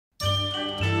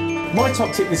My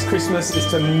top tip this Christmas is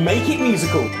to make it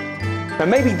musical. Now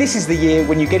maybe this is the year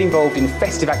when you get involved in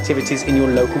festive activities in your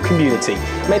local community.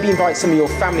 Maybe invite some of your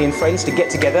family and friends to get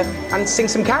together and sing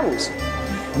some carols.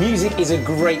 Music is a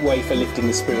great way for lifting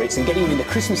the spirits and getting you in the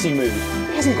Christmassy mood.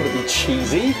 It hasn't got to be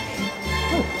cheesy.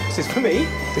 Oh, this is for me.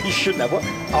 You shouldn't have. What?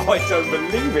 Oh, I don't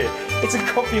believe it. It's a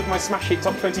copy of my smash hit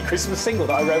Top 20 Christmas single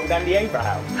that I wrote with Andy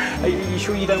Abraham. Are you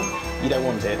sure you don't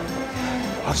want it?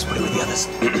 I'll just put it with the others.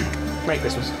 Merry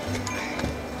Christmas.